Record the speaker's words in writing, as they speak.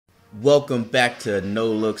Welcome back to No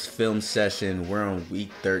Looks Film Session. We're on week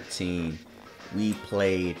 13. We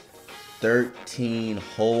played 13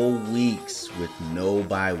 whole weeks with no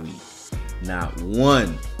bye week. Not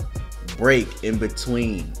one break in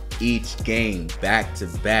between each game, back to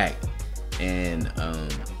back. And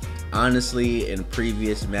honestly, in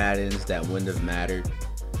previous Maddens, that wouldn't have mattered.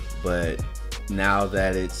 But now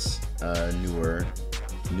that it's a newer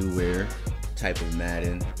type of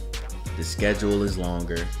Madden, the schedule is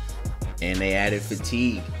longer. And they added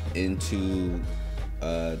fatigue into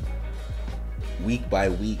week by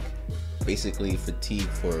week, basically fatigue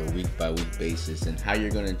for a week by week basis, and how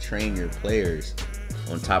you're going to train your players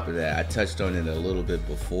on top of that. I touched on it a little bit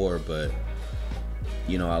before, but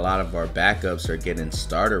you know, a lot of our backups are getting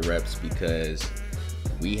starter reps because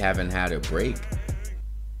we haven't had a break.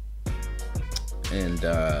 And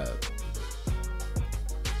I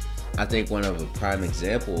think one of a prime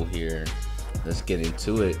example here, let's get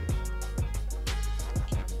into it,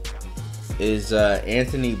 is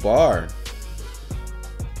Anthony Barr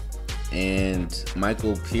and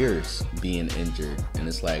Michael Pierce being injured. And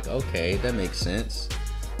it's like, okay, that makes sense.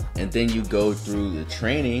 And then you go through the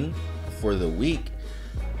training for the week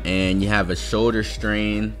and you have a shoulder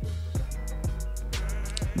strain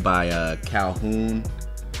by Calhoun,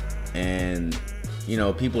 and you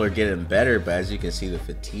know, people are getting better, but as you can see, the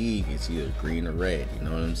fatigue is either green or red. You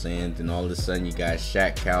know what I'm saying? Then all of a sudden, you got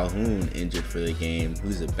Shaq Calhoun injured for the game,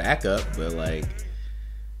 who's a backup, but like,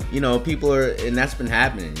 you know, people are, and that's been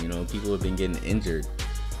happening. You know, people have been getting injured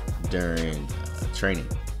during training.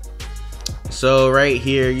 So right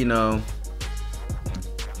here, you know,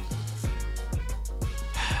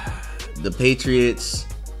 the Patriots,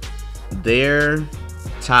 they're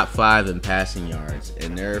top 5 in passing yards,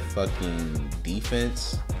 and their fucking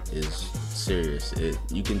defense is serious.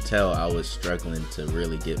 You can tell I was struggling to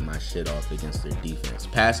really get my shit off against their defense,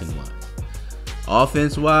 passing wise.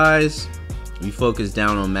 Offense wise, we focus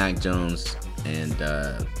down on Mac Jones, and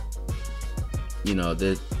you know,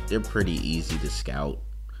 they're pretty easy to scout.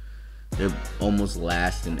 They're almost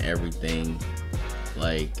last in everything.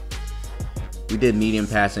 Like, we did medium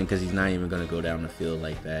passing because he's not even going to go down the field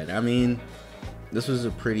like that. I mean, this was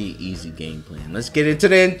a pretty easy game plan. Let's get into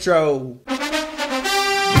the intro.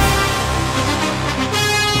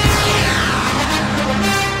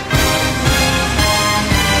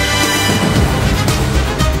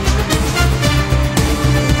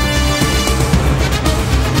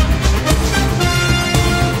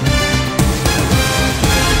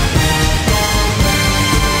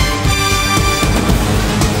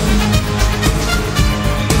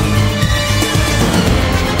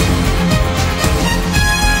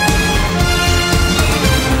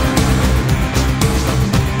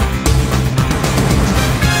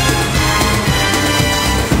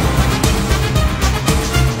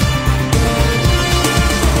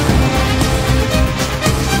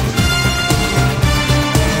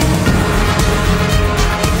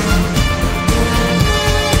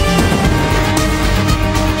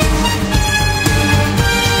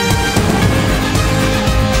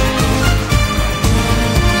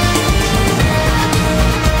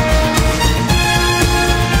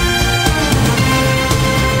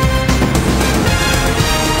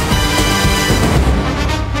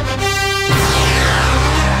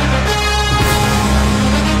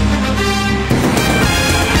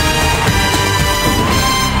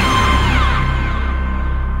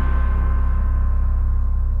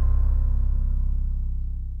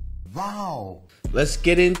 Let's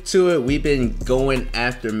get into it. We've been going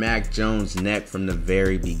after Mac Jones' neck from the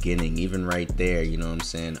very beginning, even right there, you know what I'm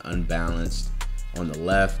saying? Unbalanced on the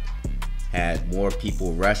left, had more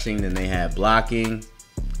people rushing than they had blocking.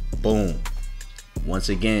 Boom. Once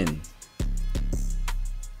again,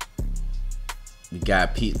 we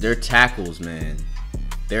got their tackles, man.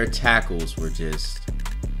 Their tackles were just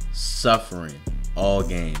suffering all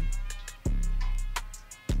game.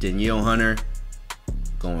 Danielle Hunter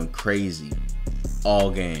going crazy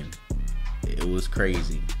all game. It was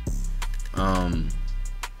crazy.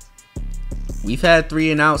 We've had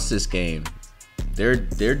 3 and outs this game. Their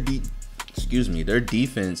defense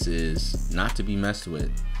is not to be messed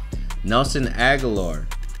with. Nelson Aguilar,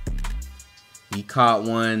 he caught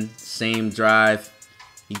one, same drive.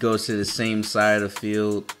 He goes to the same side of the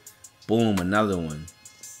field. Boom, another one.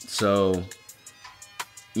 So,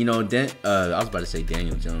 you know, I was about to say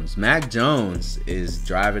Daniel Jones. Mac Jones is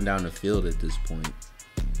driving down the field at this point.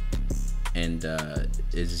 And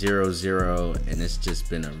it's 0-0, and it's just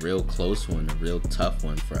been a real close one, a real tough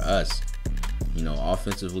one for us, you know,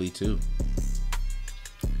 offensively too.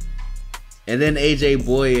 And then AJ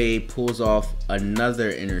Boye pulls off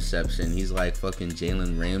another interception. He's like fucking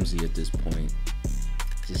Jalen Ramsey at this point.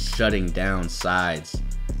 Just shutting down sides.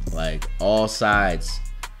 Like all sides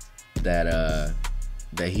that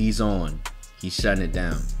he's on. He's shutting it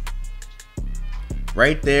down.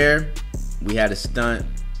 Right there, we had a stunt.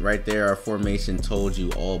 Right there, our formation told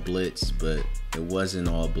you all blitz, but it wasn't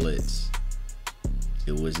all blitz.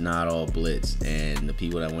 It was not all blitz. And the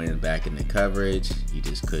people that went back in the coverage, you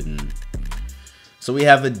just couldn't. So we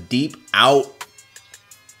have a deep out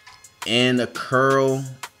and a curl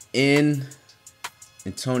in.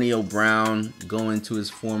 Antonio Brown going to his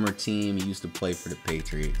former team. He used to play for the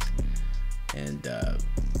Patriots. And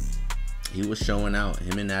he was showing out.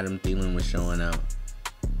 Him and Adam Thielen was showing out.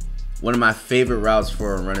 One of my favorite routes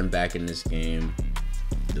for a running back in this game,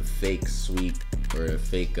 the fake sweep or the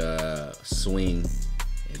fake swing,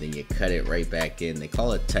 and then you cut it right back in. They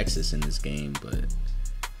call it Texas in this game, but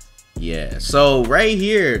yeah. So right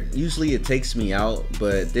here, usually it takes me out,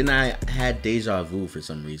 but then I had deja vu for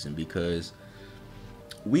some reason because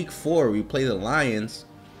week 4 we play the Lions,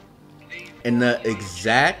 and the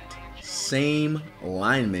exact same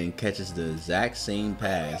lineman catches the exact same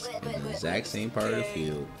pass in the exact same part of the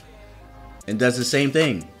field and does the same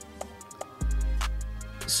thing.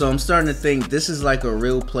 So I'm starting to think this is like a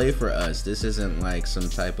real play for us. This isn't like some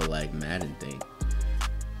type of like Madden thing.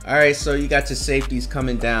 All right, so you got your safeties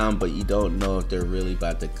coming down, but you don't know if they're really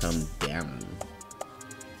about to come down.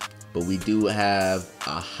 But we do have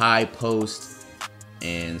a high post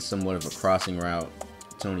and somewhat of a crossing route.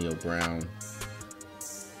 Antonio Brown.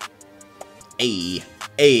 Hey.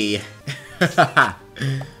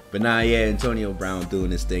 But nah, yeah, Antonio Brown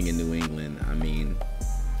doing his thing in New England. I mean,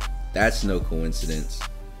 that's no coincidence.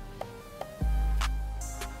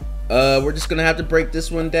 We're just gonna have to break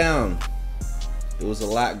this one down. It was a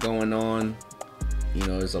lot going on. You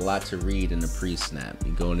know, there's a lot to read in the pre-snap.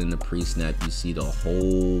 You going in the pre-snap, you see the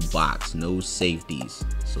whole box, no safeties.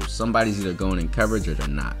 So somebody's either going in coverage or they're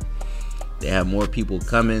not. They have more people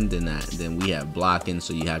coming than we have blocking,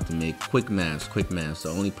 so you have to make quick maths. The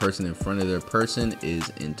only person in front of their person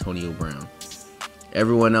is Antonio Brown.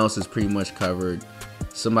 Everyone else is pretty much covered.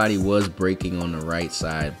 Somebody was breaking on the right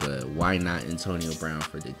side, but why not Antonio Brown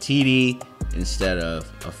for the TD instead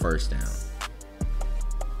of a first down?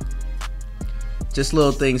 Just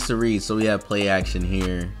little things to read. So we have play action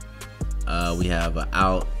here. We have an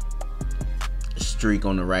out streak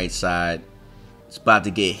on the right side. It's about to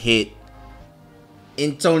get hit.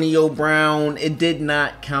 Antonio Brown, it did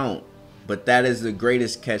not count, but that is the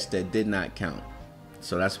greatest catch that did not count.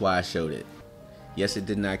 So that's why I showed it. Yes, it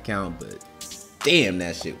did not count, but damn,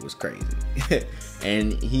 that shit was crazy.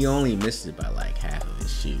 And he only missed it by like half of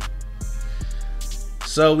his shoe.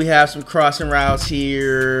 So we have some crossing routes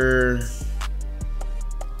here.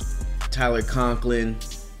 Tyler Conklin,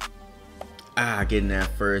 getting that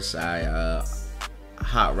first. I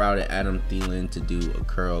hot routed Adam Thielen to do a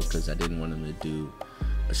curl because I didn't want him to do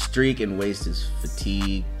a streak and waste his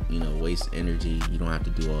fatigue, you know, waste energy. You don't have to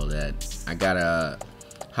do all that. I got a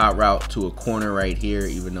hot route to a corner right here,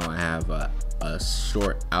 even though I have a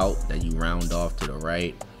short out that you round off to the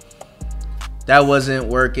right. That wasn't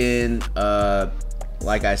working.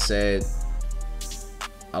 Like I said,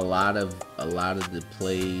 a lot of the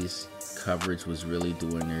plays, coverage was really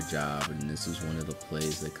doing their job, and this is one of the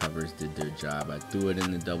plays that coverage did their job. I threw it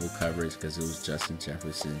in the double coverage because it was Justin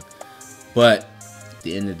Jefferson, but at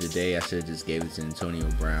the end of the day, I should have just gave it to Antonio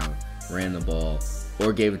Brown, ran the ball,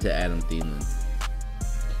 or gave it to Adam Thielen.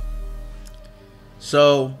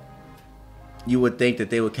 So you would think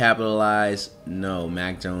that they would capitalize. No,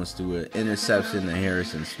 Mac Jones threw an interception to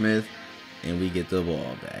Harrison Smith, and we get the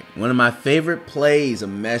ball back. One of my favorite plays, a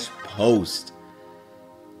mesh post.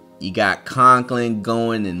 You got Conklin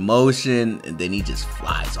going in motion, and then he just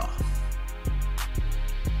flies off.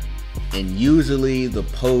 And usually the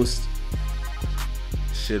post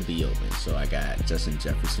should be open. So I got Justin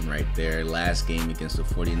Jefferson right there. Last game against the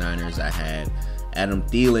 49ers, I had Adam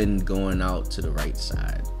Thielen going out to the right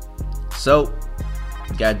side. So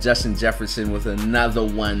got Justin Jefferson with another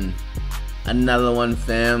one. Another one,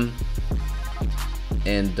 fam.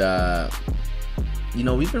 And, you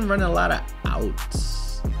know, we've been running a lot of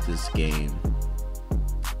outs this game.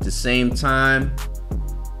 At the same time,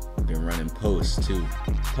 we've been running posts too.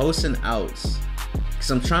 Posts and outs.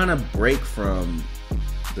 Because I'm trying to break from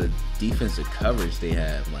the defensive coverage they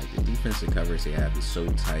have. Like, the defensive coverage they have is so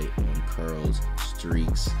tight on curls,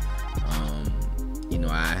 streaks. You know,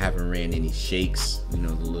 I haven't ran any shakes. You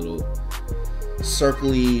know, the little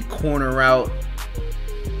circly corner route.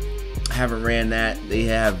 I haven't ran that. They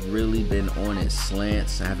have really been on it.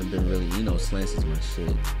 Slants, I haven't been really, you know, slants is my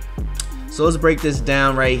shit. So So let's break this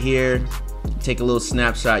down right here. Take a little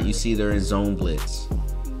snapshot. You see they're in zone blitz.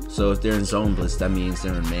 So if they're in zone blitz, that means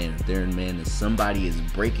they're in man. If they're in man, and somebody is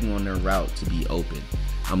breaking on their route to be open.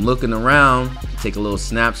 I'm looking around, take a little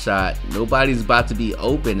snapshot. Nobody's about to be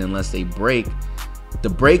open unless they break. The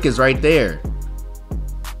break is right there.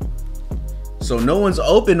 So no one's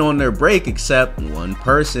open on their break except one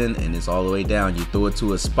person, and it's all the way down. You throw it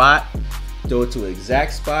to a spot, throw it to an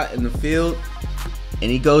exact spot in the field, and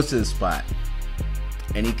he goes to the spot.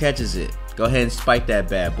 And he catches it. Go ahead and spike that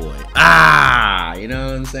bad boy. Ah! You know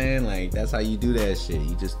what I'm saying? Like, that's how you do that shit.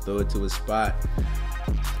 You just throw it to a spot.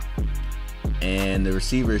 And the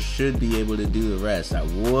receiver should be able to do the rest. I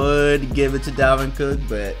would give it to Dalvin Cook,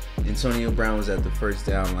 but Antonio Brown was at the first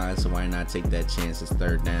down line, so why not take that chance? It's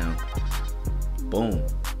third down. Boom.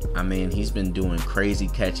 I mean, he's been doing crazy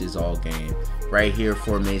catches all game. Right here,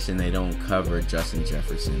 formation, they don't cover Justin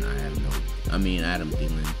Jefferson. Adam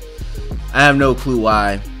Thielen. I have no clue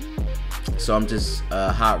why. So I'm just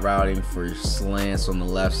hot routing for slants on the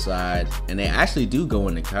left side. And they actually do go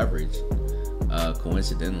into coverage,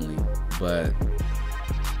 coincidentally. But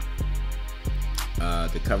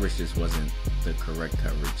the coverage just wasn't the correct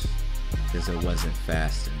coverage because it wasn't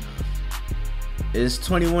fast enough. It's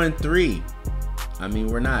 21-3. I mean,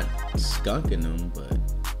 we're not skunking them, but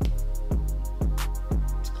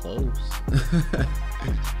it's close.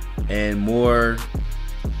 And more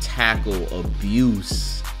tackle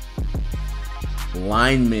abuse,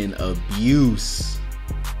 lineman abuse.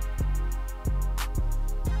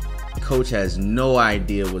 Coach has no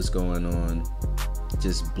idea what's going on.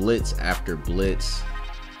 Just blitz after blitz.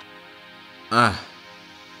 I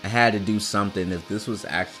had to do something. If this was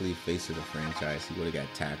actually face of the franchise, he would have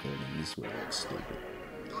got tackled, and this would have looked stupid.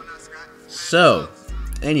 So,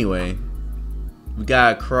 anyway, we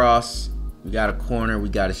got a cross, we got a corner, we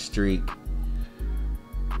got a streak.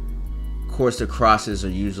 Of course, the crosses are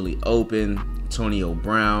usually open. Antonio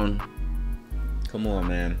Brown. Come on,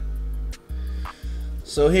 man.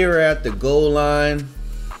 So here we're at the goal line.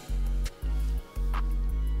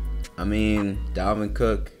 I mean, Dalvin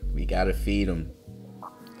Cook, we gotta feed him.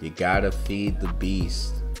 You gotta feed the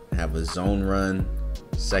beast. Have a zone run,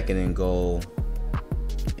 second and goal,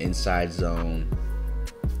 inside zone.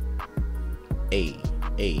 Hey.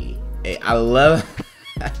 I love.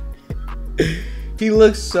 He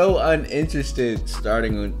looks so uninterested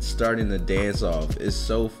starting the dance off. It's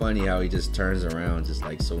so funny how he just turns around, just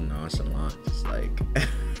like so nonchalant, just like.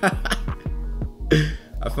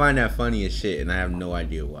 I find that funny as shit, and I have no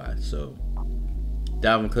idea why. So,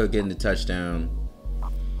 Dalvin Cook getting the touchdown.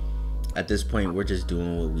 At this point, we're just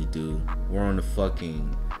doing what we do. We're on the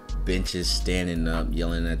fucking benches, standing up,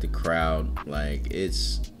 yelling at the crowd. Like,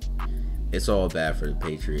 it's all bad for the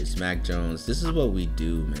Patriots. Mac Jones, this is what we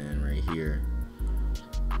do, man, right here.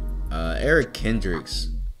 Eric Kendricks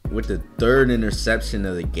with the third interception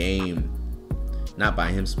of the game. Not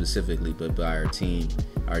by him specifically, but by our team.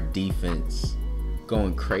 Our defense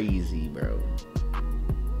going crazy, bro.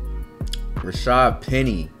 Rashad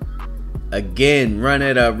Penny. Again, run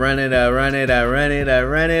it up.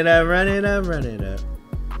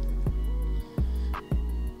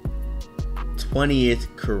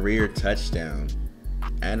 20th career touchdown.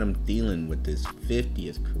 Adam Thielen with his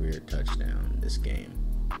 50th career touchdown this game.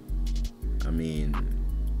 I mean,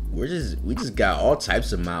 we just got all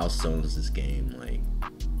types of milestones this game, like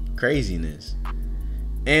craziness.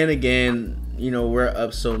 And again, you know, we're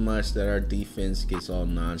up so much that our defense gets all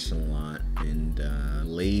nonchalant and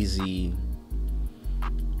lazy,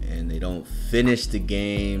 and they don't finish the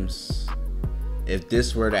games. If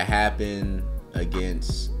this were to happen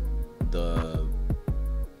against the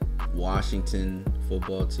Washington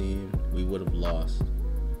football team, we would have lost.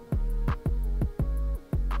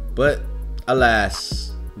 But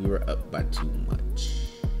alas, we were up by too much.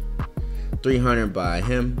 300 by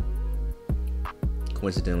him.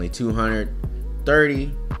 Coincidentally,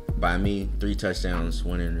 230 by me. 3 touchdowns,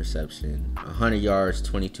 1 interception. 100 yards,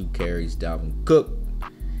 22 carries. Dalvin Cook.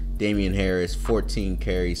 Damian Harris, 14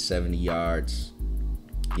 carries, 70 yards.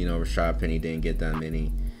 You know, Rashad Penny didn't get that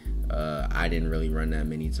many. I didn't really run that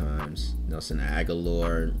many times. Nelson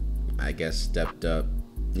Aguilar, I guess, stepped up.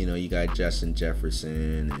 You know, you got Justin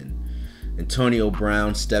Jefferson and Antonio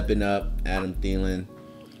Brown stepping up, Adam Thielen.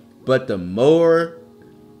 But the more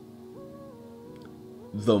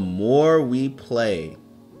we play,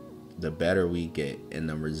 the better we get. And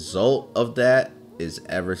the result of that is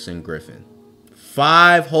Everson Griffin.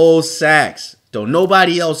 5 whole sacks. Don't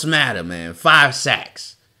nobody else matter, man. 5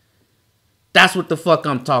 sacks. That's what the fuck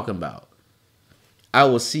I'm talking about. I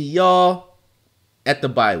will see y'all at the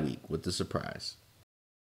bye week with the surprise.